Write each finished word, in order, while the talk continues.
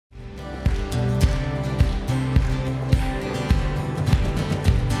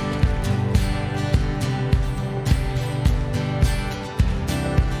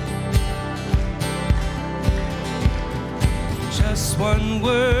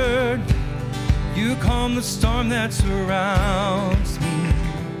You calm the storm that surrounds me.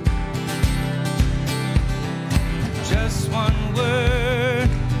 Just one word,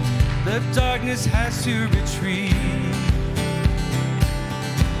 the darkness has to retreat.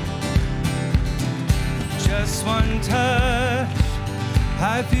 Just one touch,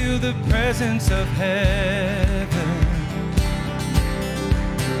 I feel the presence of heaven.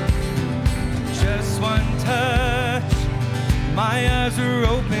 Just one touch, my eyes are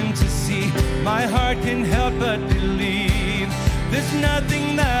open to see. My heart can help but believe. There's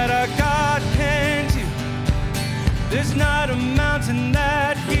nothing that our God can do. There's not a mountain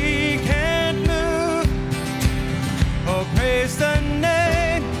that He can't move. Oh, praise the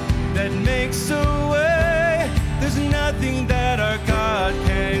name that makes a way. There's nothing that our God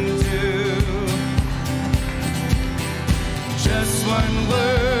can do. Just one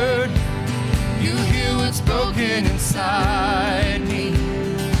word, you hear what's broken inside me.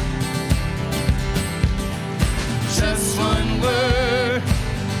 Just one word,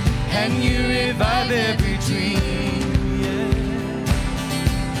 and you revive every dream. Yeah.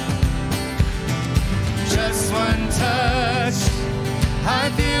 Just one touch, I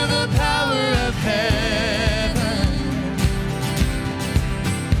feel the power of heaven.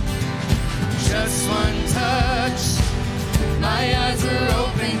 Just one touch, my eyes are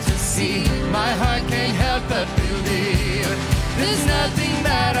open to see. My heart can't help but believe. There's nothing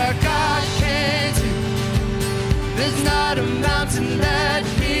that our God can't do. There's not a mountain that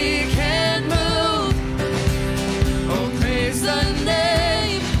He can't move. Oh, praise the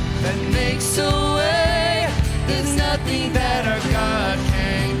name that makes a way. There's nothing that our God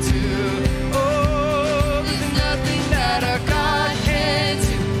can't do. Oh, there's nothing that our God can't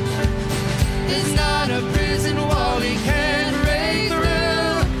do. There's not a prison wall He can't break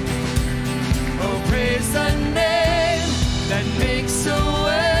through. Oh, praise the name that makes a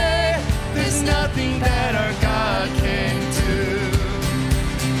way. There's nothing that our God can't do.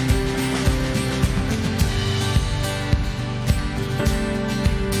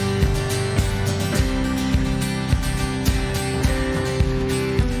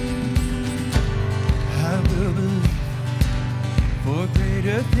 I will believe for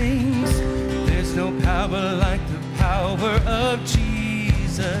greater things. There's no power like the power of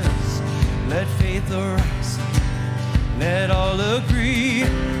Jesus. Let faith arise, let all agree.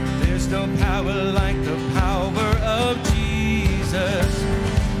 There's no power like the power of Jesus.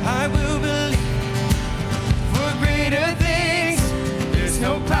 I will believe for greater things. There's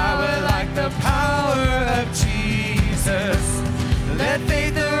no power like the power of Jesus. Let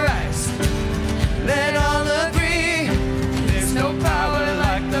faith arise, let all agree. There's no power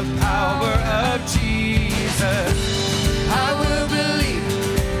like the power of Jesus. I will believe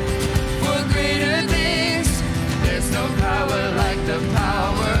for greater things. There's no power like the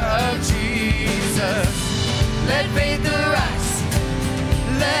power of Jesus. Let faith arise,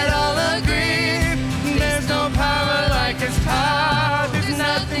 let all agree. There's no power like His power. There's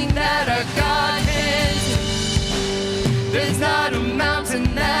nothing that our God can do. There's not a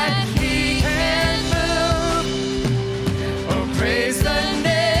mountain that He can't move. Oh, praise the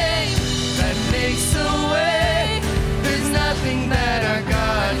name that makes a way. There's nothing that our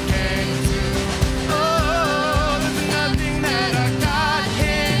God can do. Oh, there's nothing that our God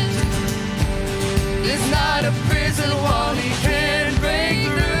can do. There's not a prison wall He can't break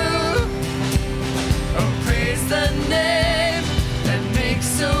through. Oh, praise the name that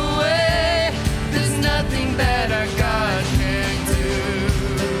makes a way. There's nothing that our God can do.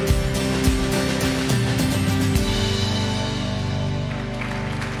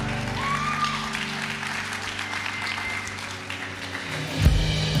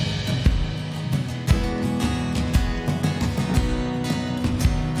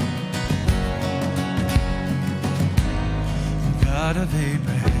 God of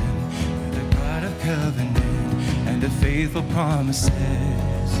Abraham, the God of covenant and of faithful promises.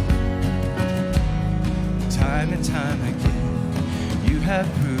 Time and time again, you have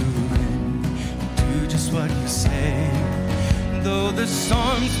proven you do just what you say. Though the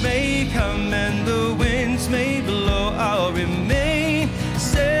storms may come and the winds may blow, I'll remain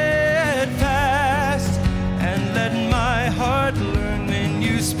steadfast and let my heart learn when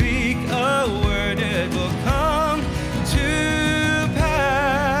you speak a word, it will come to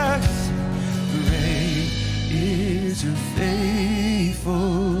pass. Great is your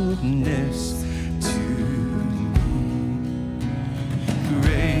faithfulness to me.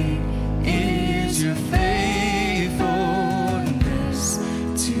 Great is your faithfulness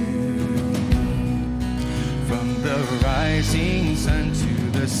to me. From the rising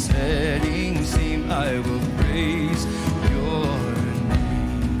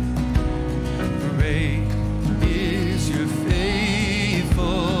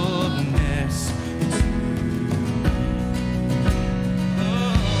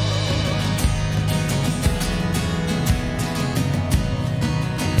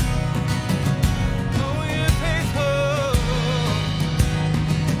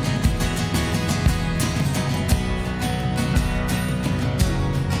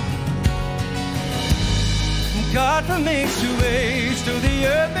Alpha makes your ways, though the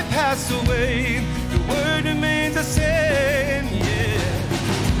earth may pass away, your word remains the same, yeah.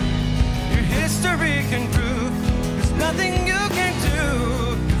 Your history can prove there's nothing you can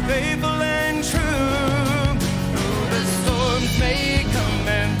do. You're faithful and true. Though the storms may come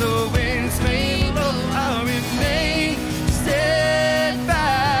and the winds may blow, I'll remain steadfast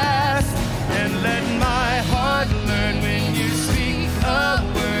and let my heart learn when you speak a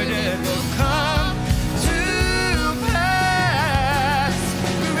word, it will come to pass.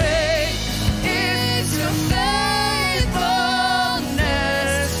 Great is your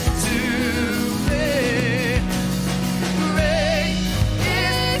faithfulness to me. Great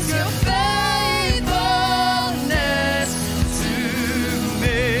is your faithfulness to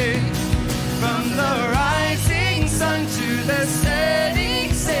me. From the rising sun to the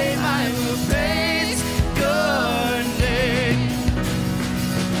setting sun, I will praise your name.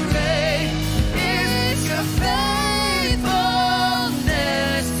 Great is your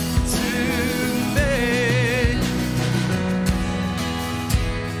faithfulness to me.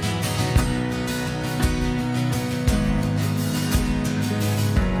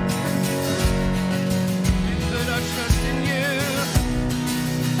 We put our trust in you.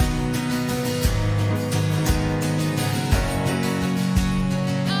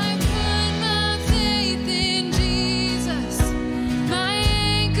 I put my faith in Jesus, my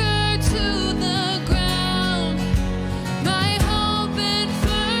anchor to the ground, my hope and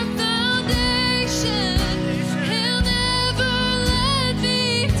firm foundation. He'll never let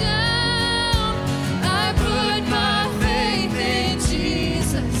me down. I put my faith in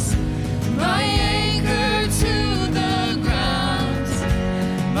Jesus, my anchor to the ground,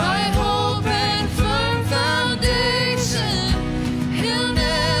 my hope and firm foundation. He'll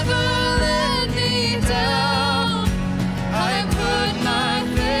never let me down. I put my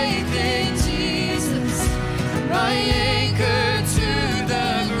faith in Jesus, my anchor to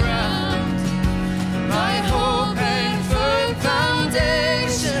the ground, my hope and firm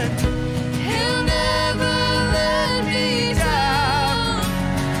foundation. He'll never let me down.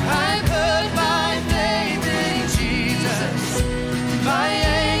 I put my faith in Jesus, my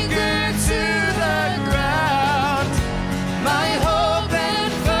anchor to the ground, my hope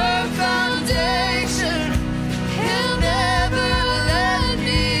and firm foundation. He'll never let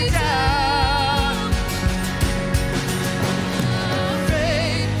me down.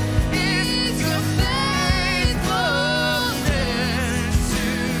 Great is your faithfulness to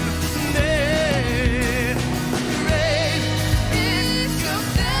me. Great is your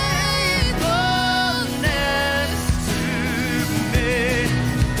faithfulness to me.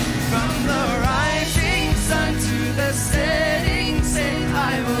 From the rising sun to the setting sun,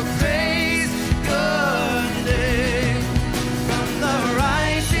 I will praise your name. From the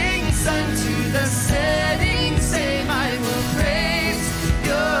rising sun to the setting sun, I will praise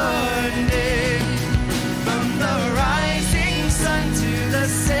your name. From the rising sun to the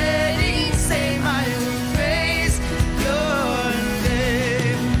setting sun, I will praise your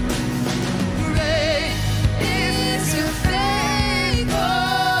name. Great is your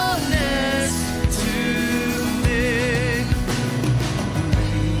faithfulness to me.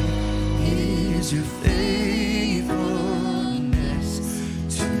 Great is your faithfulness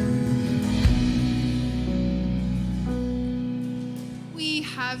to We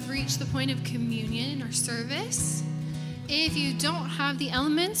have reached the point of communion in our service. If you don't have the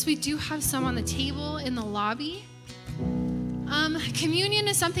elements, we do have some on the table in the lobby. Communion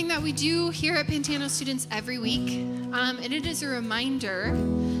is something that we do here at Pantano Students every week, and it is a reminder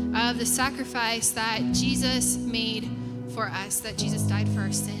of the sacrifice that Jesus made for us, that Jesus died for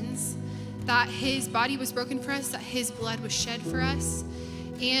our sins, that his body was broken for us, that his blood was shed for us,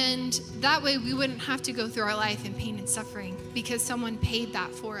 and that way we wouldn't have to go through our life in pain and suffering because someone paid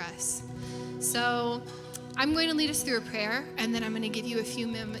that for us. So I'm going to lead us through a prayer, and then I'm going to give you a few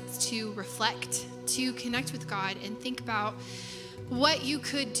moments to reflect, to connect with God, and think about what you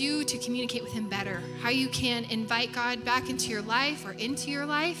could do to communicate with him better, how you can invite God back into your life or into your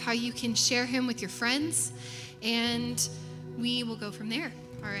life, how you can share him with your friends, and we will go from there,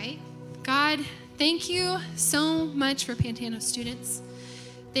 all right? God, thank you so much for Pantano Students.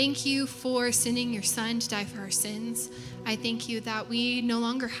 Thank you for sending your son to die for our sins. I thank you that we no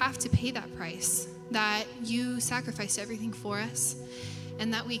longer have to pay that price, that you sacrificed everything for us,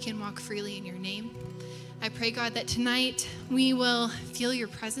 and that we can walk freely in your name. I pray, God, that tonight we will feel your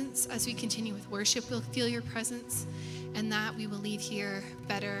presence as we continue with worship. We'll feel your presence, and that we will leave here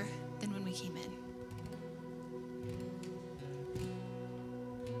better than when we came in.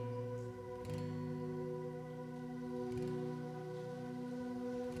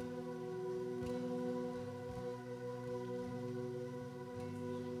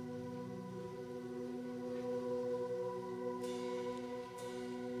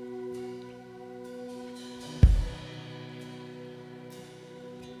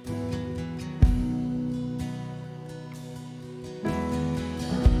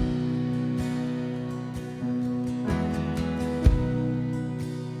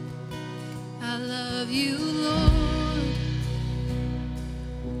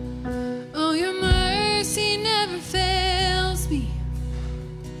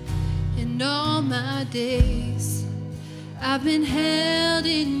 all my days I've been held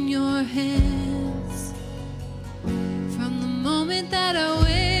in your hands. From the moment that I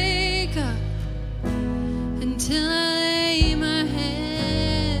wake up until I lay my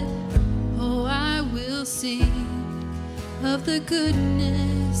head, oh, I will sing of the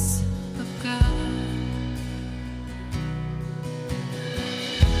goodness of God.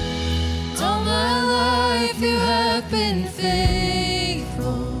 All my life you have been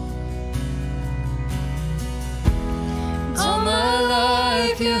faithful. All my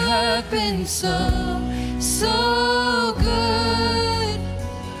life you have been so, so good.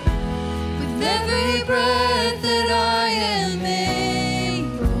 With every breath that I am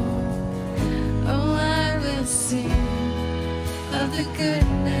able, oh, I will sing of the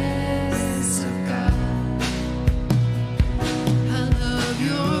goodness of God. I love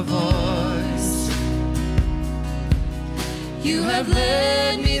your voice. You have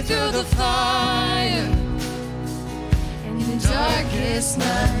led me through the fire. Darkest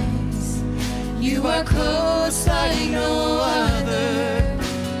nights, you are close like no other.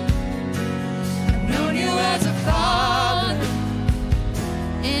 I've known you as a father,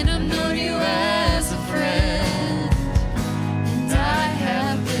 and I've known you as a friend, and I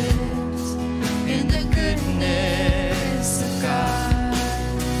have lived in the goodness of God.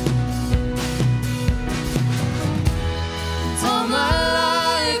 All my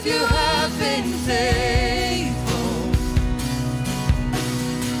life you have been faithful.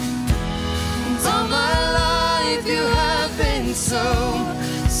 So,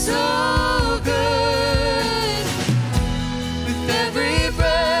 so good. With every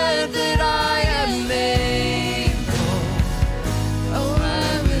breath that I am able, oh,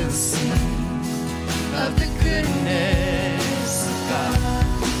 I will sing of the goodness of God.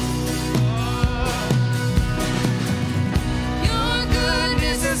 Your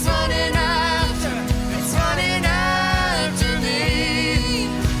goodness is running after, it's running after me.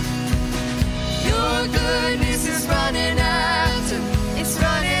 Your goodness is running after. It's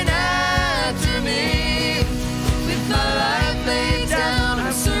running after me. With my life laid down,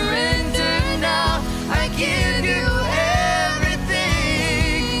 I surrender now. I give you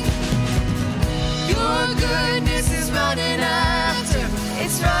everything. Your goodness is running after.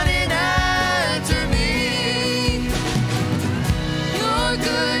 It's running after me. Your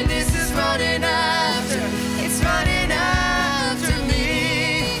goodness is running after. It's running after me.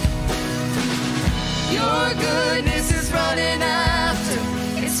 Your goodness is running after.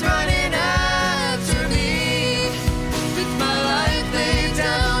 It's running after me. With my life laid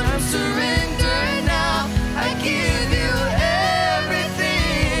down, I'm surrendered now. I give you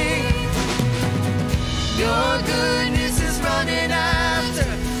everything. Your goodness is running after.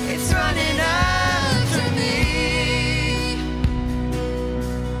 It's running after me.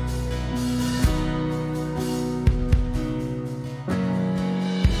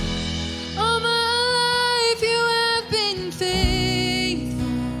 All my life you have been faithful.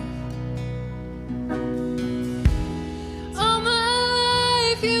 All my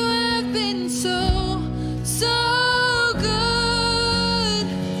life you have been so, so good.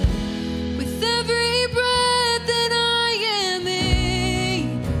 With every breath that I am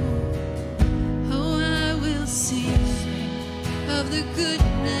able, oh, I will sing of the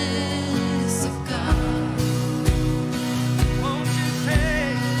goodness of God. Won't you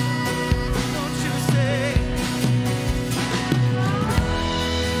say, won't you say,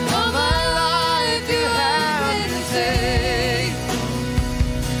 all my life you have been faithful.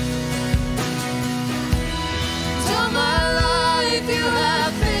 All my life you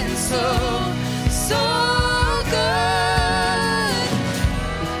have been so, so good.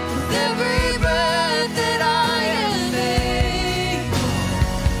 With every breath that I am able,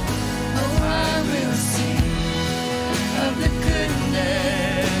 oh, I will sing of the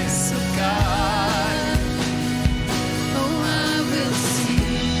goodness of God. Oh, I will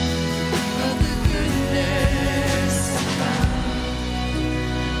sing of the goodness of God.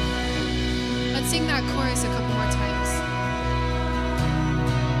 Let's sing that chorus a couple more times.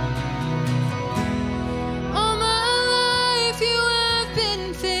 All my life you have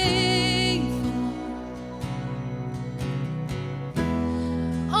been faithful.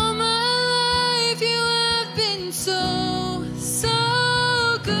 All my life you have been so, so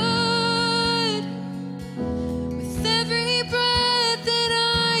good. With every breath that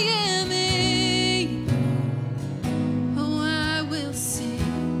I am able, oh, I will sing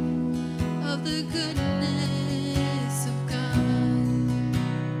of the goodness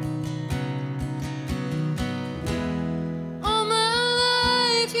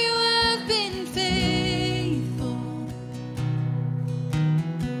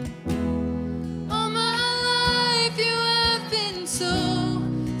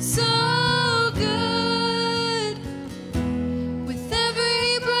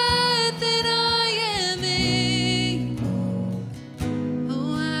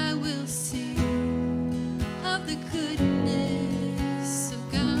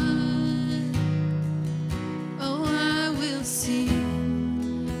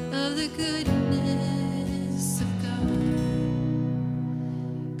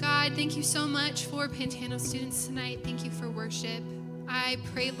God, thank you so much for Pantano students tonight. Thank you for worship. I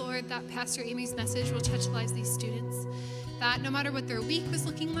pray, Lord, that Pastor Amy's message will touch the lives of these students, that no matter what their week was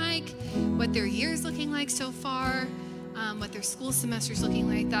looking like, what their year is looking like so far, what their school semester is looking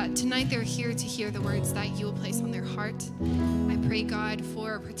like, that tonight they're here to hear the words that you will place on their heart. I pray, God,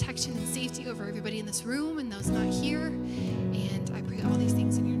 for protection and safety over everybody in this room and those not here. And I pray all these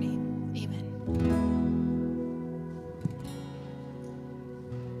things in your name. Amen.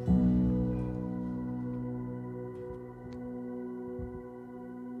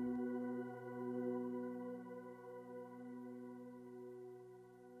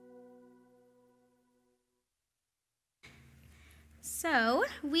 So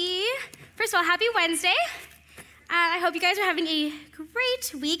first of all, happy Wednesday. I hope you guys are having a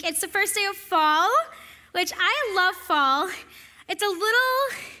great week. It's the first day of fall, which I love fall. It's a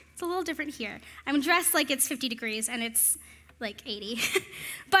little different here. I'm dressed like it's 50 degrees and it's like 80.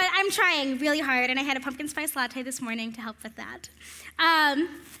 But I'm trying really hard, and I had a pumpkin spice latte this morning to help with that.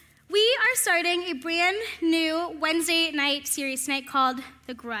 We are starting a brand new Wednesday night series tonight called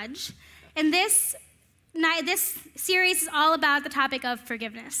The Grudge. And this series is all about the topic of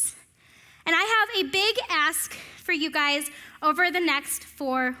forgiveness. And I have a big ask for you guys over the next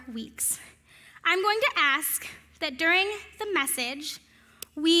 4 weeks. I'm going to ask that during the message,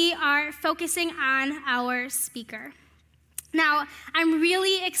 we are focusing on our speaker. Now, I'm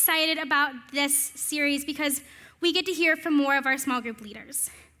really excited about this series because we get to hear from more of our small group leaders.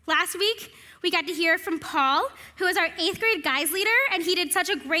 Last week, we got to hear from Paul, who is our 8th grade guys leader, and he did such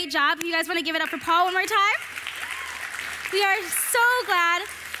a great job. If you guys want to give it up for Paul one more time. We are so glad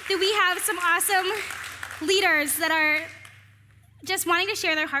that we have some awesome leaders that are just wanting to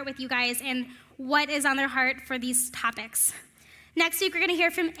share their heart with you guys and what is on their heart for these topics. Next week, we're going to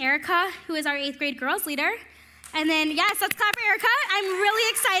hear from Erica, who is our 8th grade girls leader. And then, yes, let's clap for Erica. I'm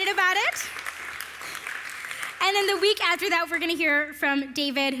really excited about it. And then the week after that, we're going to hear from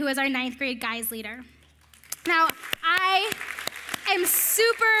David, who is our 9th grade guys leader. Now, I am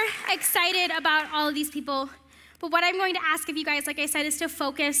super excited about all of these people, but what I'm going to ask of you guys, like I said, is to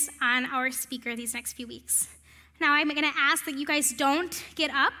focus on our speaker these next few weeks. Now, I'm going to ask that you guys don't get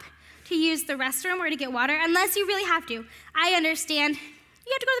up to use the restroom or to get water unless you really have to. I understand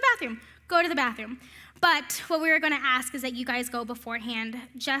you have to go to the bathroom. Go to the bathroom. But what we're going to ask is that you guys go beforehand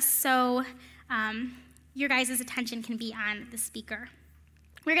just so your guys' attention can be on the speaker.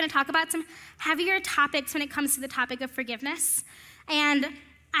 We're going to talk about some heavier topics when it comes to the topic of forgiveness. And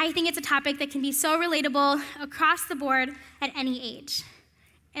I think it's a topic that can be so relatable across the board at any age.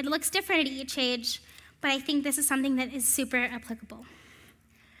 It looks different at each age, but I think this is something that is super applicable.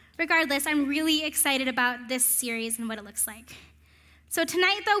 Regardless, I'm really excited about this series and what it looks like. So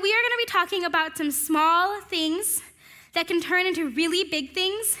tonight, though, we are going to be talking about some small things that can turn into really big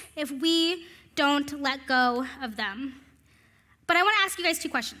things if we don't let go of them. But I want to ask you guys 2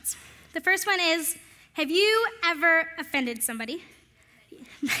 questions. The first one is, have you ever offended somebody?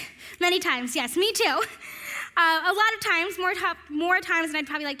 Many times, yes, me too. A lot of times, more times than I'd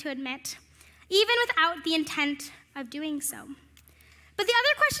probably like to admit, even without the intent of doing so. But the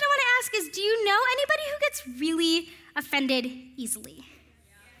other question I want to ask is, do you know anybody who gets really offended easily?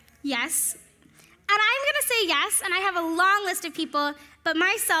 Yes. And I'm going to say yes, and I have a long list of people, but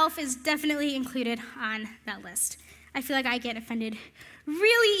myself is definitely included on that list. I feel like I get offended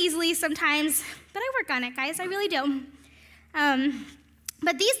really easily sometimes, but I work on it, guys. I really do.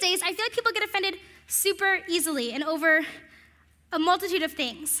 But these days, I feel like people get offended super easily and over a multitude of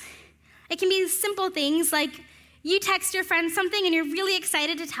things. It can be simple things like you text your friend something and you're really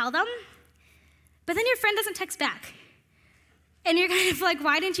excited to tell them, but then your friend doesn't text back. And you're kind of like,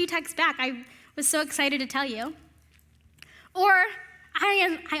 why didn't you text back? I was so excited to tell you. Or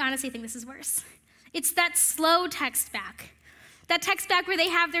I honestly think this is worse. It's that slow text back. That text back where they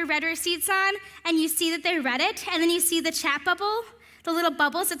have their read receipts on and you see that they read it, and then you see the chat bubble, the little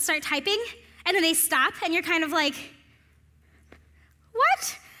bubbles that start typing, and then they stop and you're kind of like,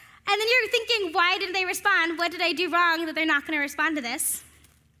 what? And then you're thinking, why didn't they respond? What did I do wrong that they're not going to respond to this?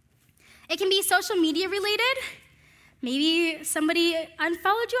 It can be social media related. Maybe somebody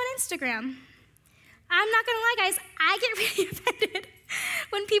unfollowed you on Instagram. I'm not going to lie, guys. I get really offended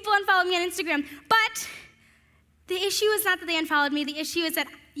when people unfollow me on Instagram. But the issue is not that they unfollowed me. The issue is that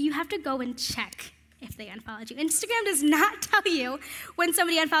you have to go and check if they unfollowed you. Instagram does not tell you when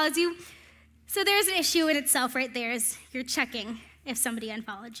somebody unfollows you. So there's an issue in itself right there, is you're checking if somebody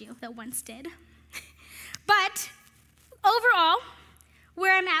unfollowed you that once did. But overall,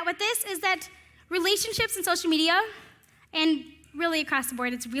 where I'm at with this is that relationships and social media, and really across the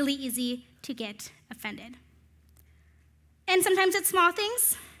board, it's really easy to get offended. And sometimes it's small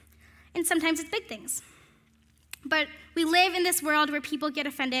things. and sometimes it's big things. But we live in this world where people get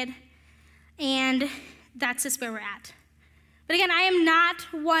offended, and that's just where we're at. But again, I am not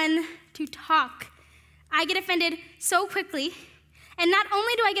one to talk. I get offended so quickly, and not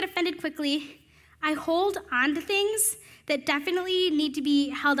only do I get offended quickly, I hold on to things that definitely need to be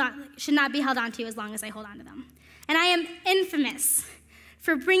held on, should not be held on to as long as I hold on to them. And I am infamous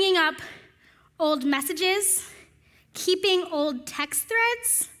for bringing up old messages, keeping old text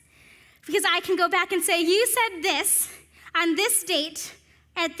threads, because I can go back and say, you said this on this date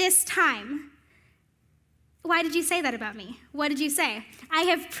at this time. Why did you say that about me? What did you say? I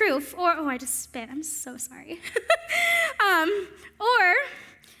have proof, or, oh, I just spit, I'm so sorry. Or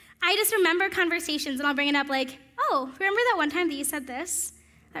I just remember conversations and I'll bring it up like, oh, remember that one time that you said this?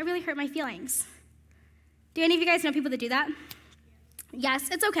 That really hurt my feelings. Do any of you guys know people that do that? Yes,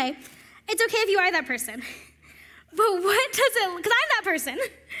 it's okay. It's okay if you are that person. But what does it, because I'm that person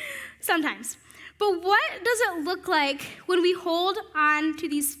sometimes. But what does it look like when we hold on to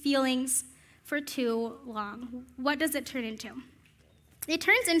these feelings for too long? What does it turn into? It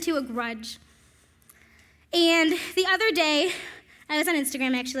turns into a grudge. And the other day, I was on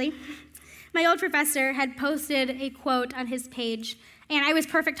Instagram actually, my old professor had posted a quote on his page, and I was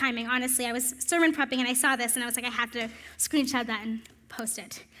perfect timing, honestly. I was sermon prepping and I saw this and I was like, I have to screenshot that and post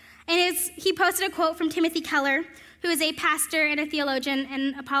it. And he posted a quote from Timothy Keller, who is a pastor and a theologian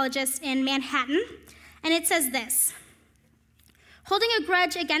and apologist in Manhattan. And it says this: holding a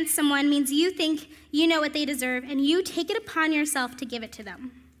grudge against someone means you think you know what they deserve and you take it upon yourself to give it to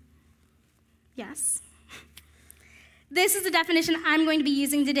them. Yes. This is the definition I'm going to be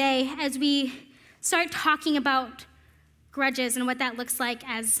using today as we start talking about grudges and what that looks like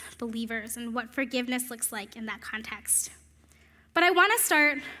as believers and what forgiveness looks like in that context. But I want to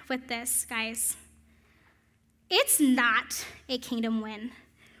start with this, guys. It's not a kingdom win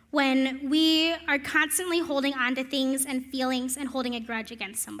when we are constantly holding on to things and feelings and holding a grudge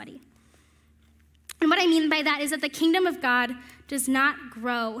against somebody. And what I mean by that is that the kingdom of God does not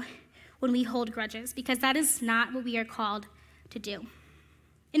grow when we hold grudges, because that is not what we are called to do.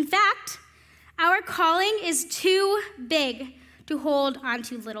 In fact, our calling is too big to hold on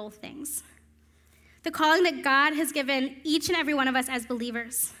to little things. The calling that God has given each and every one of us as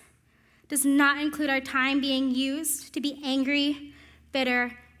believers does not include our time being used to be angry,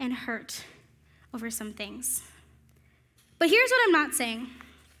 bitter, and hurt over some things. But here's what I'm not saying,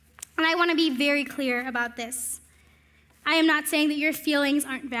 and I want to be very clear about this. I am not saying that your feelings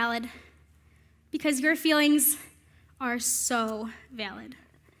aren't valid, because your feelings are so valid.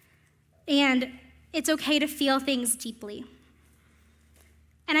 And it's okay to feel things deeply.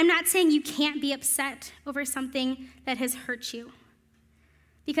 And I'm not saying you can't be upset over something that has hurt you,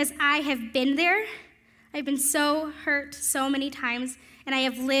 because I have been there. I've been so hurt so many times, and I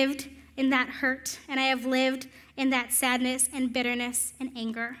have lived in that hurt, and I have lived in that sadness and bitterness and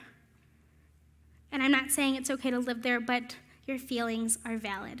anger. And I'm not saying it's okay to live there, but your feelings are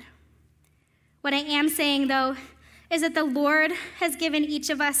valid. What I am saying, though, is that the Lord has given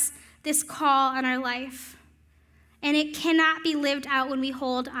each of us this call on our life, and it cannot be lived out when we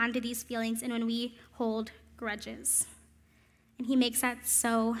hold on to these feelings and when we hold grudges. And he makes that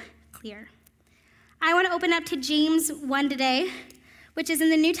so clear. I want to open up to James 1 today, which is in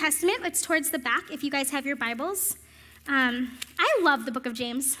the New Testament. It's towards the back if you guys have your Bibles. I love the book of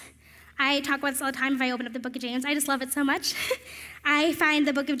James. I talk about this all the time if I open up the book of James. I just love it so much. I find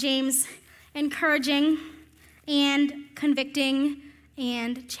the book of James encouraging and convicting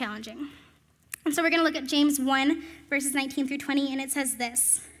and challenging. And so we're going to look at James 1, verses 19 through 20, and it says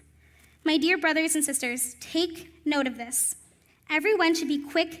this: my dear brothers and sisters, take note of this. Everyone should be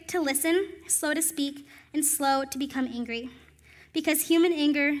quick to listen, slow to speak, and slow to become angry, because human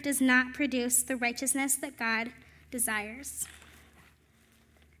anger does not produce the righteousness that God desires.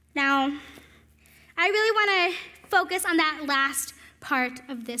 Now, I really want to focus on that last part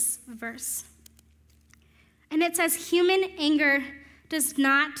of this verse. And it says, human anger does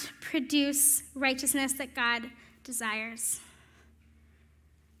not produce righteousness that God desires.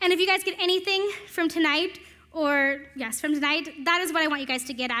 And if you guys get anything from tonight, from tonight, that is what I want you guys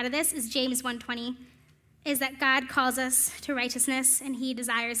to get out of this, is James 1:20, is that God calls us to righteousness, and he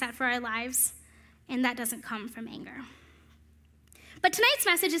desires that for our lives, and that doesn't come from anger. But tonight's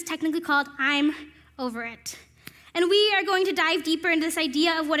message is technically called I'm Over It. And we are going to dive deeper into this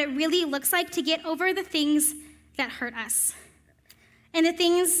idea of what it really looks like to get over the things that hurt us. And the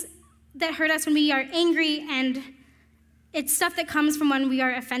things that hurt us when we are angry, and it's stuff that comes from when we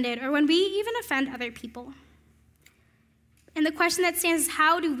are offended or when we even offend other people. And the question that stands is,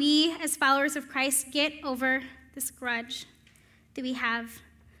 how do we, as followers of Christ, get over this grudge that we have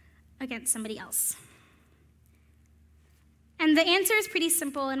against somebody else? And the answer is pretty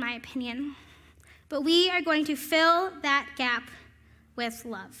simple in my opinion, but we are going to fill that gap with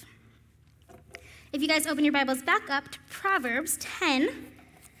love. If you guys open your Bibles back up to Proverbs 10,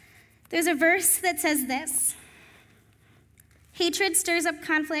 there's a verse that says this: hatred stirs up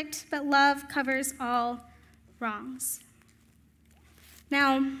conflict, but love covers all wrongs.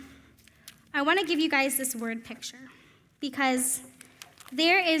 Now, I want to give you guys this word picture because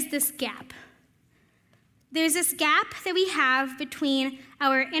there is this gap. There's this gap that we have between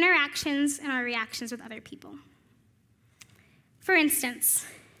our interactions and our reactions with other people. For instance,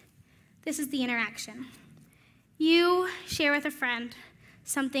 this is the interaction. You share with a friend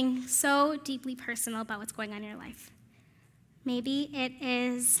something so deeply personal about what's going on in your life. Maybe it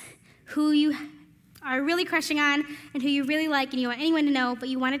is who you are really crushing on and who you really like and you want anyone to know, but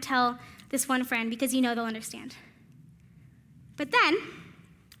you want to tell this one friend because you know they'll understand. But then,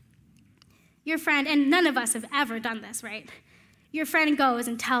 your friend, and none of us have ever done this, right? Your friend goes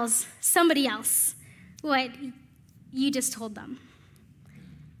and tells somebody else what you just told them.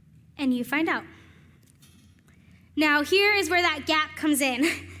 And you find out. Now, here is where that gap comes in.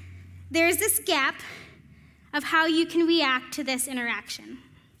 There's this gap of how you can react to this interaction.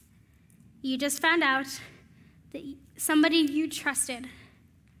 You just found out that somebody you trusted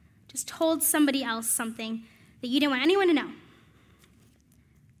just told somebody else something that you didn't want anyone to know.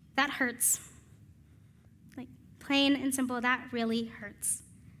 That hurts. Like, plain and simple, that really hurts.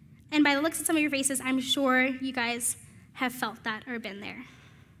 And by the looks of some of your faces, I'm sure you guys have felt that or been there.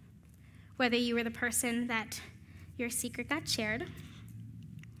 Whether you were the person that your secret got shared,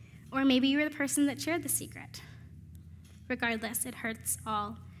 or maybe you were the person that shared the secret. Regardless, it hurts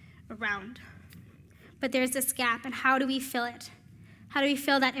all around. But there's this gap, and how do we fill it? How do we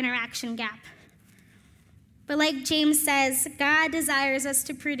fill that interaction gap? But like James says, God desires us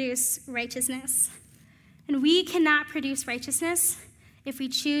to produce righteousness. And we cannot produce righteousness if we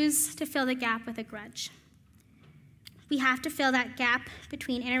choose to fill the gap with a grudge. We have to fill that gap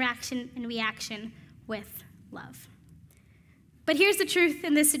between interaction and reaction with love. But here's the truth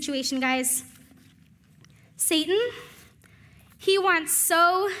in this situation, guys. Satan, he wants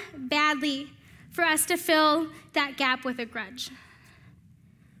so badly for us to fill that gap with a grudge.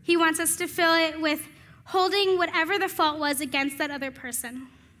 He wants us to fill it with holding whatever the fault was against that other person.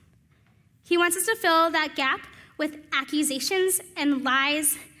 He wants us to fill that gap with accusations and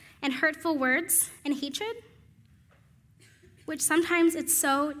lies and hurtful words and hatred, which sometimes it's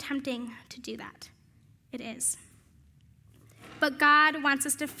so tempting to do that. It is. But God wants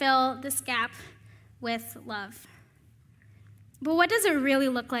us to fill this gap with love. But what does it really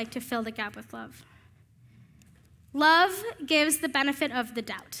look like to fill the gap with love? Love gives the benefit of the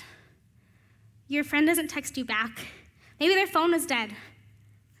doubt. Your friend doesn't text you back. Maybe their phone was dead.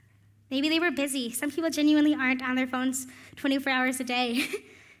 Maybe they were busy. Some people genuinely aren't on their phones 24 hours a day.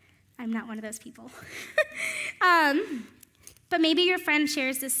 I'm not one of those people. But maybe your friend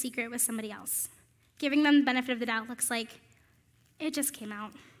shares this secret with somebody else. Giving them the benefit of the doubt looks like, it just came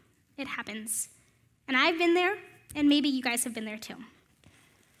out. It happens. And I've been there, and maybe you guys have been there too.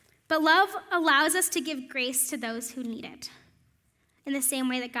 But love allows us to give grace to those who need it, in the same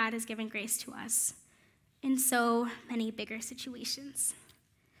way that God has given grace to us in so many bigger situations.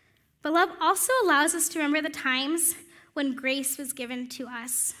 But love also allows us to remember the times when grace was given to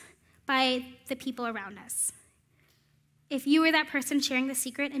us by the people around us. If you were that person sharing the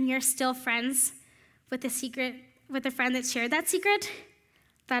secret and you're still friends with the friend that shared that secret,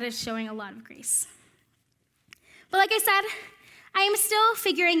 that is showing a lot of grace. But like I said, I am still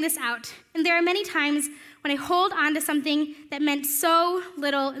figuring this out, and there are many times when I hold on to something that meant so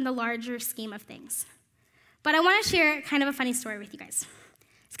little in the larger scheme of things. But I want to share kind of a funny story with you guys.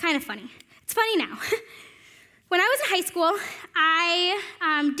 It's kind of funny. It's funny now. When I was in high school,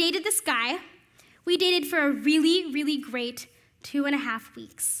 I dated this guy. We dated for a really, really great 2.5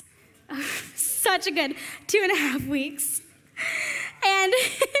 weeks. Such a good 2.5 weeks. And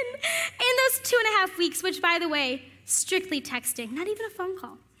in those 2.5 weeks, which, by the way, strictly texting, not even a phone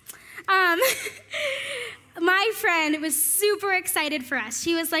call, my friend was super excited for us.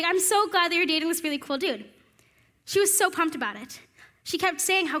 She was like, I'm so glad that you're dating this really cool dude. She was so pumped about it. She kept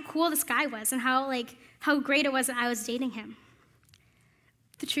saying how cool this guy was and how great it was that I was dating him.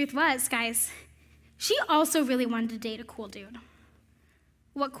 The truth was, guys, she also really wanted to date a cool dude.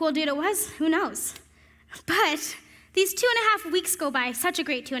 What cool dude it was, who knows? But these 2.5 weeks go by, such a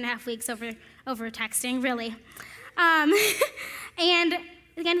great 2.5 weeks over texting, really. And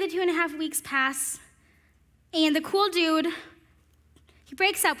again, the 2.5 weeks pass, and the cool dude, he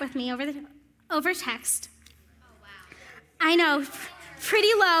breaks up with me over text. Oh, wow. I know,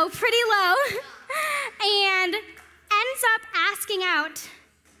 pretty low, and ends up asking out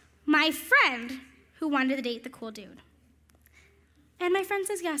my friend who wanted to date the cool dude. And my friend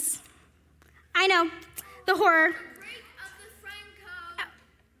says yes. I know, the horror.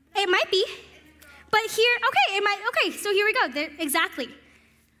 It might be. But here, so here we go. Exactly.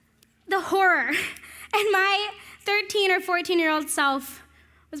 The horror. And my 13 or 14-year-old self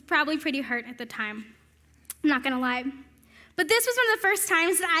was probably pretty hurt at the time. I'm not gonna lie. But this was one of the first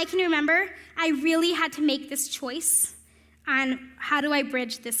times that I can remember I really had to make this choice on how do I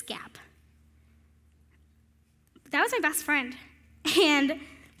bridge this gap. That was my best friend. And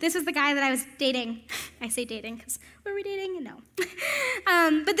this was the guy that I was dating. I say dating because were we dating? No.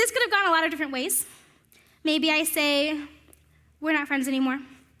 But this could have gone a lot of different ways. Maybe I say, we're not friends anymore.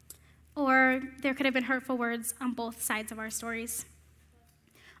 Or there could have been hurtful words on both sides of our stories.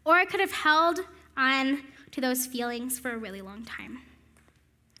 Or I could have held on to those feelings for a really long time.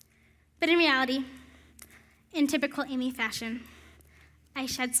 But in reality, in typical Amy fashion, I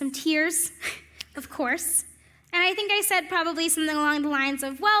shed some tears, of course. And I think I said probably something along the lines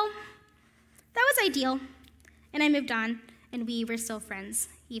of, well, that was ideal. And I moved on, and we were still friends,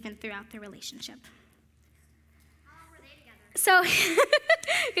 even throughout the relationship. How long were they together? So,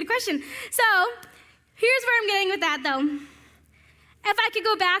 good question. So, here's where I'm getting with that, though. If I could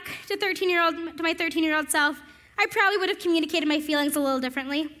go back to my 13-year-old self, I probably would have communicated my feelings a little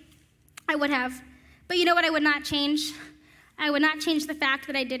differently. I would have. But you know what I would not change? I would not change the fact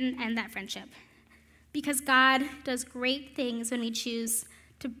that I didn't end that friendship. Because God does great things when we choose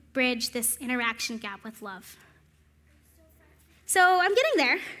to bridge this interaction gap with love. So I'm getting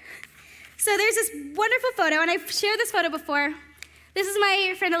there. So there's this wonderful photo, and I've shared this photo before. This is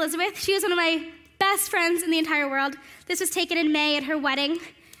my friend Elizabeth. She was one of my best friends in the entire world. This was taken in May at her wedding.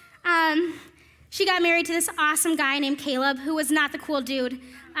 She got married to this awesome guy named Caleb, who was not the cool dude.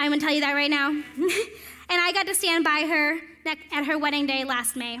 I'm gonna tell you that right now. And I got to stand by her at her wedding day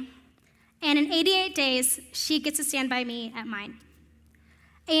last May. And in 88 days, she gets to stand by me at mine.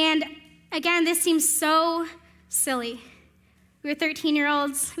 And again, this seems so silly. We were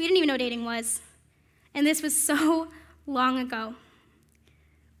 13-year-olds. We didn't even know what dating was. And this was so long ago.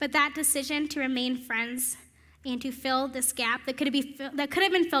 But that decision to remain friends and to fill this gap that could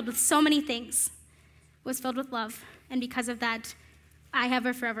have been filled with so many things was filled with love. And because of that, I have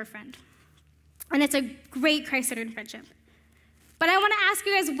a forever friend. And it's a great Christ-centered friendship. But I want to ask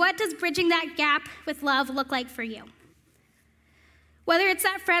you guys, what does bridging that gap with love look like for you? Whether it's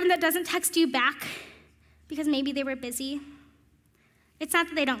that friend that doesn't text you back because maybe they were busy. It's not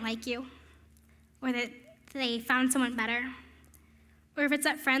that they don't like you or that they found someone better. Or if it's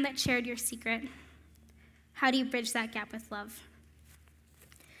that friend that shared your secret. How do you bridge that gap with love?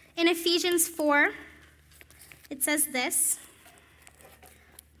 In Ephesians 4, it says this.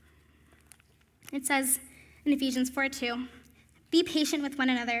 It says in Ephesians 4:2, be patient with one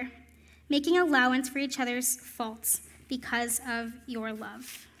another, making allowance for each other's faults because of your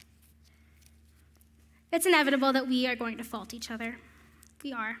love. It's inevitable that we are going to fault each other.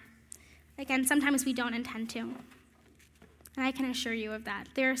 We are. Again, sometimes we don't intend to. And I can assure you of that.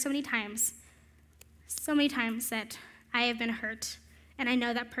 There are so many times that I have been hurt, and I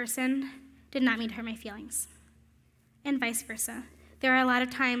know that person did not mean to hurt my feelings. And vice versa. There are a lot of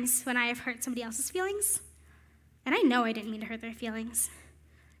times when I have hurt somebody else's feelings, and I know I didn't mean to hurt their feelings.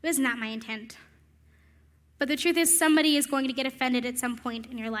 It was not my intent. But the truth is, somebody is going to get offended at some point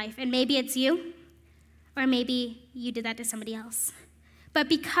in your life, and maybe it's you, or maybe you did that to somebody else. But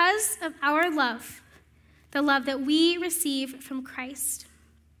because of our love, the love that we receive from Christ,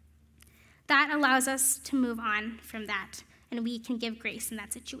 that allows us to move on from that, and we can give grace in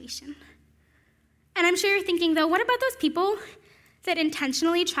that situation. And I'm sure you're thinking, though, what about those people that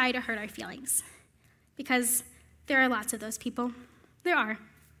intentionally try to hurt our feelings? Because there are lots of those people. There are.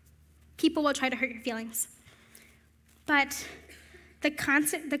 People will try to hurt your feelings. But the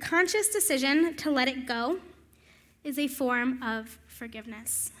conscious decision to let it go is a form of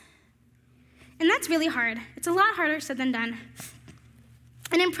forgiveness. And that's really hard. It's a lot harder said than done.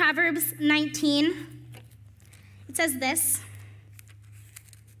 And in Proverbs 19, it says this.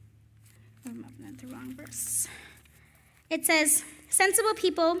 I'm opening at the wrong verse. It says, sensible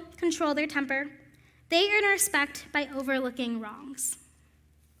people control their temper. They earn respect by overlooking wrongs.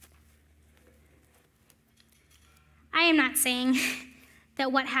 I am not saying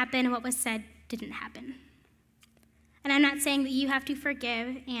that what happened and what was said didn't happen. And I'm not saying that you have to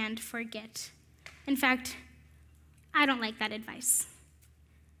forgive and forget. In fact, I don't like that advice.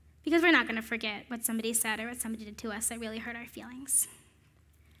 Because we're not going to forget what somebody said or what somebody did to us that really hurt our feelings.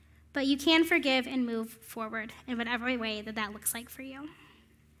 but you can forgive and move forward in whatever way that looks like for you.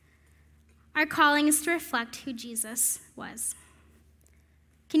 Our calling is to reflect who Jesus was.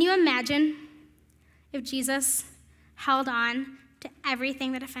 Can you imagine if Jesus held on to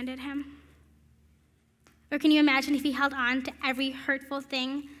everything that offended him? Or can you imagine if he held on to every hurtful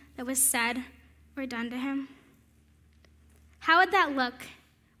thing that was said or done to him? How would that look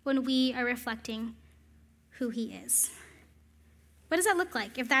when we are reflecting who he is? What does that look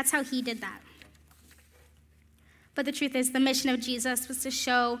like if that's how he did that? But the truth is, the mission of Jesus was to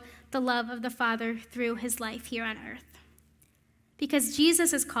show the love of the Father through his life here on earth. Because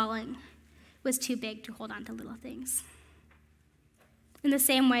Jesus' calling was too big to hold on to little things. In the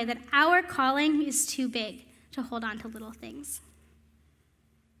same way that our calling is too big to hold on to little things.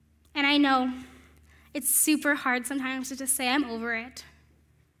 And I know it's super hard sometimes to just say, I'm over it.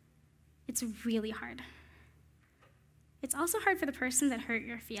 It's really hard. It's also hard for the person that hurt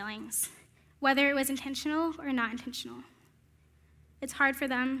your feelings, whether it was intentional or not intentional. It's hard for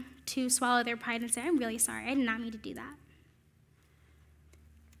them to swallow their pride and say, I'm really sorry, I did not mean to do that.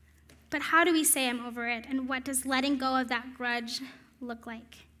 But how do we say I'm over it, and what does letting go of that grudge look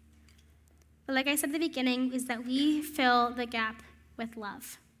like? But like I said at the beginning, is that we fill the gap with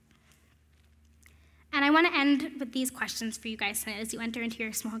love. And I want to end with these questions for you guys tonight as you enter into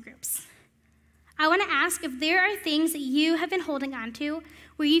your small groups. I want to ask if there are things that you have been holding on to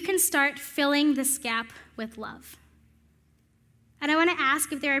where you can start filling this gap with love. And I want to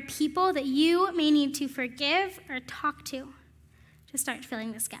ask if there are people that you may need to forgive or talk to start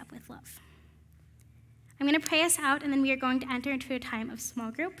filling this gap with love. I'm going to pray us out, and then we are going to enter into a time of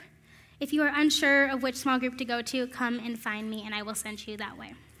small group. If you are unsure of which small group to go to, come and find me, and I will send you that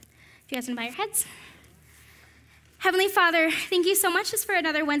way. If you guys want to bow your heads. Heavenly Father, thank you so much just for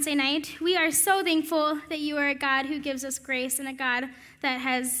another Wednesday night. We are so thankful that you are a God who gives us grace and a God that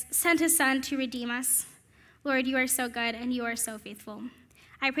has sent his Son to redeem us. Lord, you are so good and you are so faithful.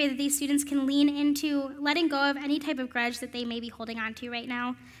 I pray that these students can lean into letting go of any type of grudge that they may be holding on to right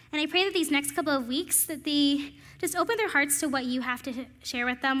now. And I pray that these next couple of weeks that they just open their hearts to what you have to share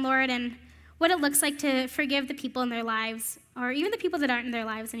with them, Lord, and what it looks like to forgive the people in their lives, or even the people that aren't in their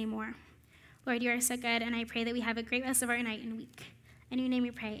lives anymore. Lord, you are so good, and I pray that we have a great rest of our night and week. In your name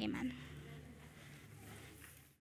we pray, amen.